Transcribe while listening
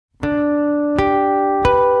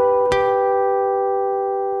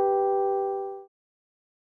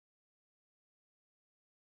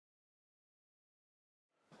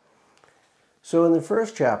So in the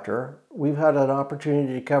first chapter, we've had an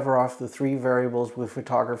opportunity to cover off the three variables with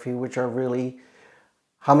photography, which are really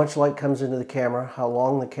how much light comes into the camera, how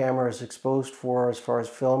long the camera is exposed for as far as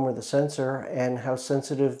film or the sensor, and how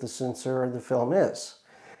sensitive the sensor or the film is.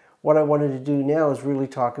 What I wanted to do now is really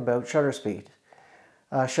talk about shutter speed.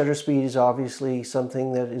 Shutter speed is obviously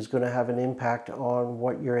something that is going to have an impact on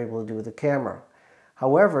what you're able to do with the camera.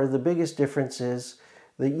 However, the biggest difference is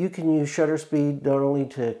that you can use shutter speed not only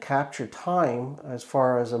to capture time as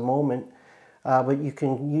far as a moment, but you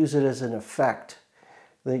can use it as an effect,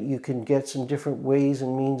 that you can get some different ways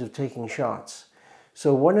and means of taking shots.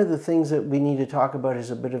 So one of the things that we need to talk about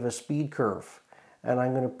is a bit of a speed curve, and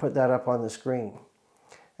I'm going to put that up on the screen.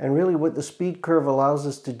 And really what the speed curve allows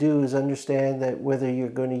us to do is understand that whether you're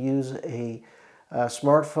going to use a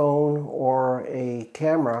smartphone or a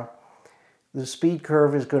camera, the speed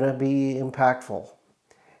curve is going to be impactful.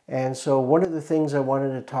 And so one of the things I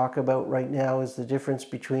wanted to talk about right now is the difference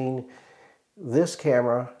between this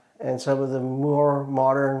camera and some of the more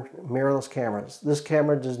modern mirrorless cameras. This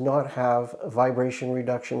camera does not have a vibration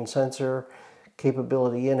reduction sensor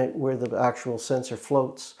capability in it where the actual sensor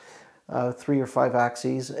floats 3 or 5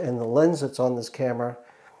 axes, and the lens that's on this camera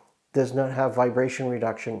does not have vibration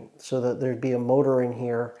reduction, so that there'd be a motor in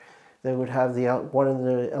here that would have one of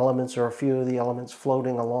the elements or a few of the elements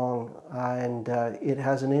floating along, and it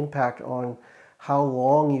has an impact on how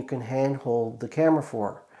long you can handhold the camera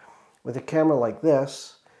for. With a camera like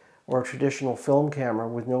this, or a traditional film camera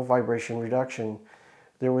with no vibration reduction,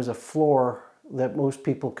 there was a floor that most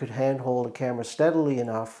people could handhold a camera steadily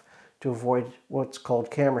enough to avoid what's called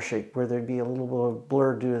camera shake, where there'd be a little bit of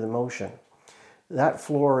blur due to the motion. That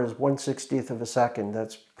floor is 1/60th of a second.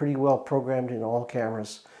 That's pretty well programmed in all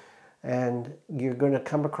cameras. And you're going to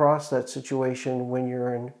come across that situation when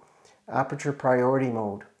you're in aperture priority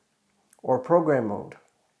mode or program mode.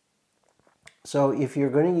 So if you're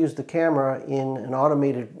going to use the camera in an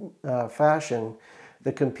automated fashion,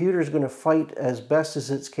 the computer is going to fight as best as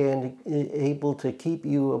it's able to keep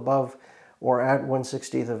you above or at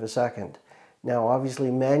 1/60th of a second. Now obviously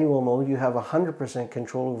manual mode, you have 100%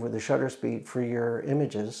 control over the shutter speed for your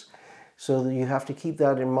images, so that you have to keep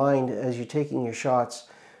that in mind as you're taking your shots.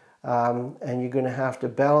 And you're going to have to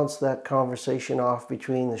balance that conversation off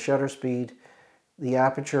between the shutter speed, the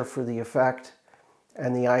aperture for the effect,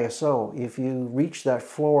 and the ISO. If you reach that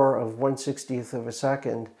floor of 1/60th of a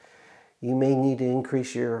second, you may need to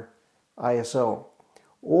increase your ISO.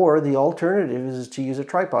 Or the alternative is to use a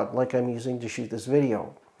tripod like I'm using to shoot this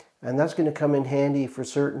video. And that's going to come in handy for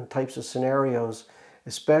certain types of scenarios,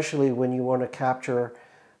 especially when you want to capture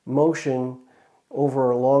motion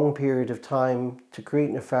over a long period of time to create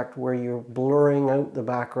an effect where you're blurring out the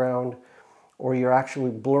background, or you're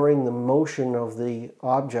actually blurring the motion of the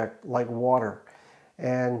object like water.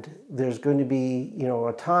 And there's going to be,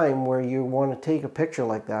 a time where you want to take a picture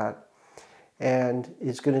like that, and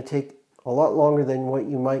it's going to take a lot longer than what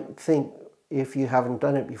you might think if you haven't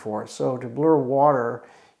done it before. So to blur water,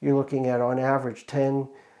 you're looking at on average 10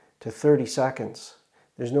 to 30 seconds.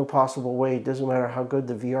 There's no possible way, it doesn't matter how good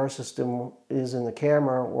the VR system is in the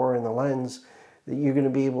camera or in the lens, that you're going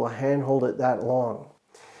to be able to handhold it that long.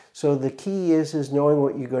 So the key is knowing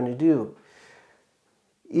what you're going to do.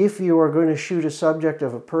 If you are going to shoot a subject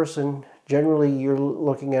of a person, generally you're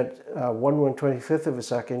looking at 1/125th of a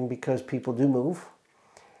second, because people do move.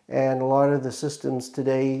 And a lot of the systems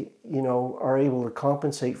today, are able to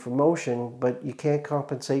compensate for motion, but you can't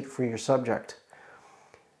compensate for your subject.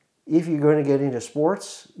 If you're going to get into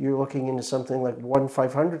sports, you're looking into something like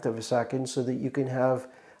 1/500th of a second, so that you can have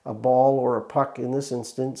a ball or a puck, in this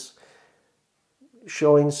instance,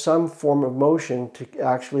 showing some form of motion to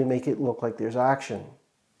actually make it look like there's action.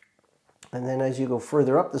 And then as you go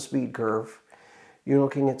further up the speed curve, you're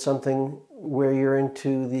looking at something where you're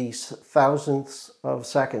into the thousandths of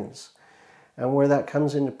seconds. And where that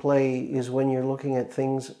comes into play is when you're looking at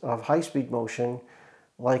things of high-speed motion,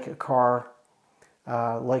 like a car,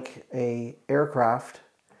 like an aircraft,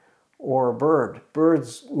 or a bird.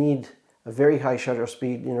 Birds need a very high shutter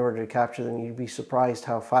speed in order to capture them. You'd be surprised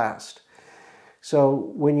how fast.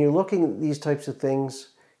 So when you're looking at these types of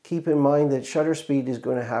things, keep in mind that shutter speed is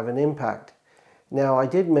going to have an impact. Now, I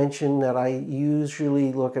did mention that I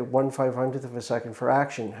usually look at 1/500th of a second for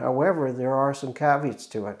action. However, there are some caveats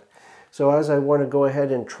to it. So as I want to go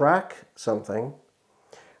ahead and track something,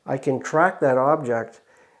 I can track that object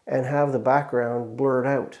and have the background blurred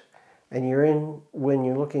out. And when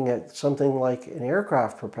you're looking at something like an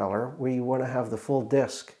aircraft propeller, where you want to have the full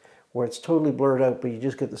disc, where it's totally blurred out, but you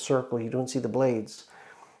just get the circle, you don't see the blades,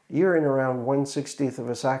 you're in around 1/60th of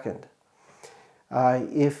a second.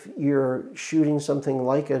 If you're shooting something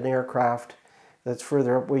like an aircraft that's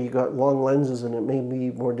further up where you got long lenses and it may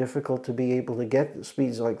be more difficult to be able to get the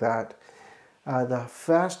speeds like that. The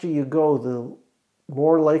faster you go, the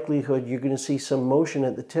more likelihood you're going to see some motion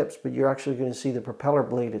at the tips, but you're actually going to see the propeller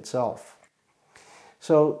blade itself.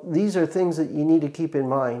 So these are things that you need to keep in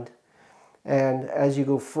mind. And as you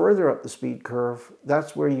go further up the speed curve,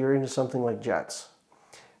 that's where you're into something like jets.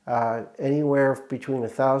 Anywhere between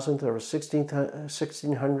 1,000th or a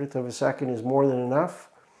 1600th of a second is more than enough.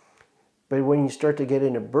 But when you start to get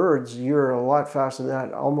into birds, you're a lot faster than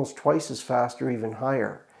that, almost twice as fast or even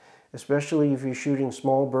higher. Especially if you're shooting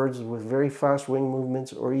small birds with very fast wing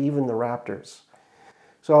movements, or even the raptors.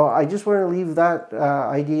 So I just want to leave that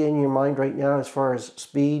idea in your mind right now as far as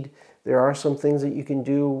speed. There are some things that you can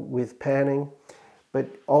do with panning,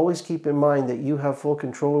 but always keep in mind that you have full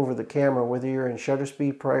control over the camera, whether you're in shutter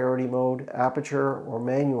speed, priority mode, aperture, or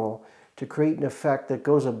manual, to create an effect that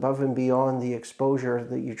goes above and beyond the exposure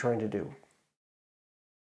that you're trying to do.